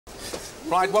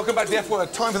Right, welcome back to the F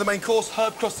Word. Time for the main course,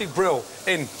 herb-crusted brill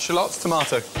in shallots,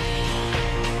 tomato.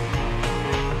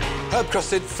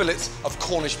 Herb-crusted fillets of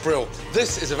Cornish brill.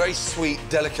 This is a very sweet,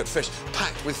 delicate fish,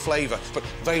 packed with flavour, but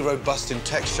very robust in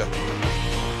texture.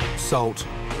 Salt,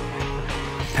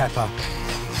 pepper,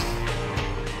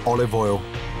 olive oil,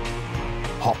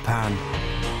 hot pan.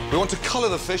 We want to colour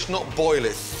the fish, not boil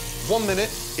it. 1 minute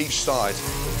each side.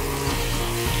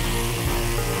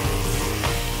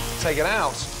 Take it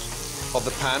out of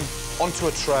the pan onto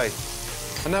a tray.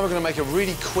 And now we're going to make a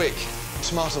really quick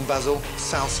tomato and basil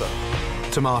salsa.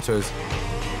 Tomatoes,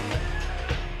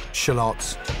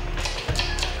 shallots.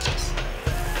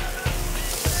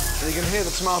 And you can hear the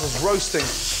tomatoes roasting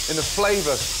in the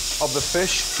flavour of the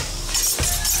fish.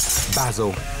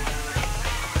 Basil.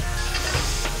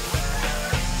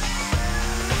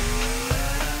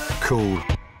 Cool.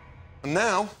 And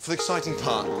now for the exciting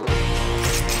part.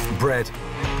 Bread.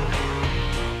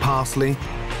 Parsley.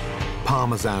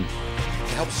 Parmesan.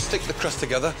 It helps stick the crust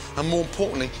together and, more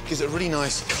importantly, gives it a really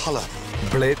nice colour.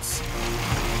 Blitz.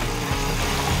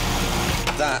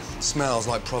 That smells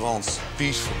like Provence.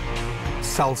 Beautiful.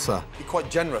 Salsa. Be quite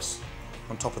generous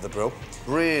on top of the brill.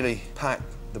 Really pack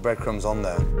the breadcrumbs on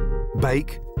there.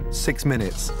 Bake 6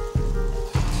 minutes.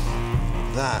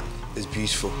 That is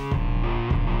beautiful.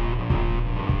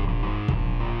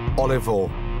 Olive oil.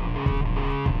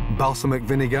 Balsamic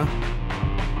vinegar.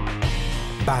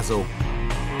 Basil.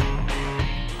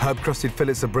 Herb-crusted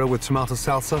fillets of brill with tomato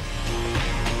salsa.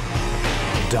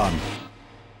 Done.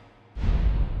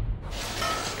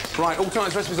 Right, all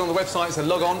tonight's recipes on the website, so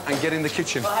log on and get in the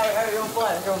kitchen. Oh, Harry, you're on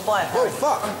fire, you're on fire. Oh,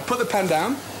 fuck! Put the pan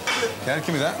down. Yeah,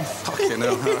 give me that. Fuck it,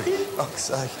 no. Fuck's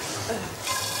sake.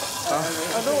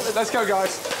 Let's go,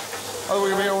 guys. Otherwise we're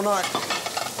going to be here all night.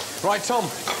 Right, Tom.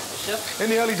 Chef? In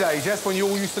the early days, yes, when you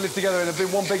all used to live together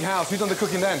in one big house, who done the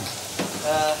cooking then?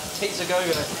 Pizza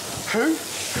Go-Go. Who?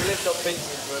 We lived up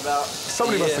pizza for about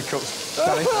Somebody must have cooked.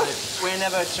 Danny? We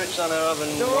never switched on our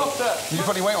oven. You're off there. You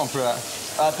put any weight on through that?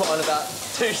 I put on about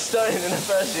 2 stone in the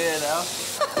first year now.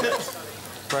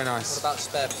 Very nice. What about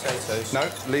spare potatoes? No,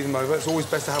 leave them over. It's always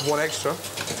best to have one extra.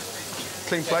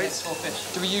 Clean plates.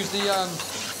 Do we use the,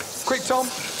 Quick, Tom.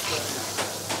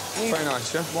 Very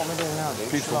nice, yeah? What am I doing now, dude?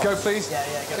 Beautiful. Go, please. Yeah,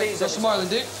 go. Please, that's smiling,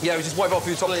 dude. Yeah, we just wipe off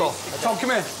with your top cloth. Okay. Tom, come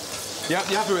here. Yeah,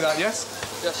 you happy with that, yes?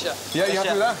 Yes, chef. Yeah, you happy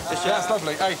with that? Yes, Yeah, that's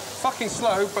lovely. Hey, fucking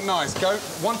slow, but nice. Go.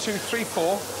 1, 2, 3,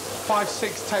 4, 5,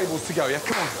 6 tables to go, yeah?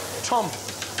 Come on. Tom,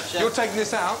 you're taking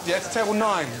this out, yeah, to table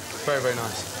 9. Very, very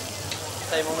nice.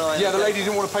 Table 9. Yeah, the lady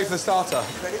didn't want to pay for the starter.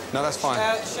 Ready? No, that's fine.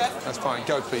 Chef? That's fine.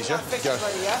 Go, please, yeah? Fish Go. is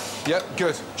ready, yeah? Yep,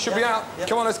 good. Should be out. Yeah.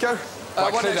 Come on, let's go.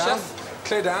 Right, clear down. chef.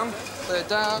 Clear down. Put it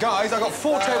down. Guys, I've got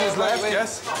 4 tables left, wait.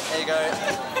 yes? There you go.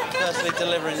 Firstly,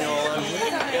 delivering your...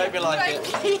 I hope you like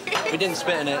it. We didn't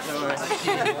spit in it, don't worry.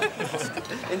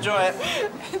 Enjoy it.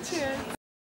 Cheers.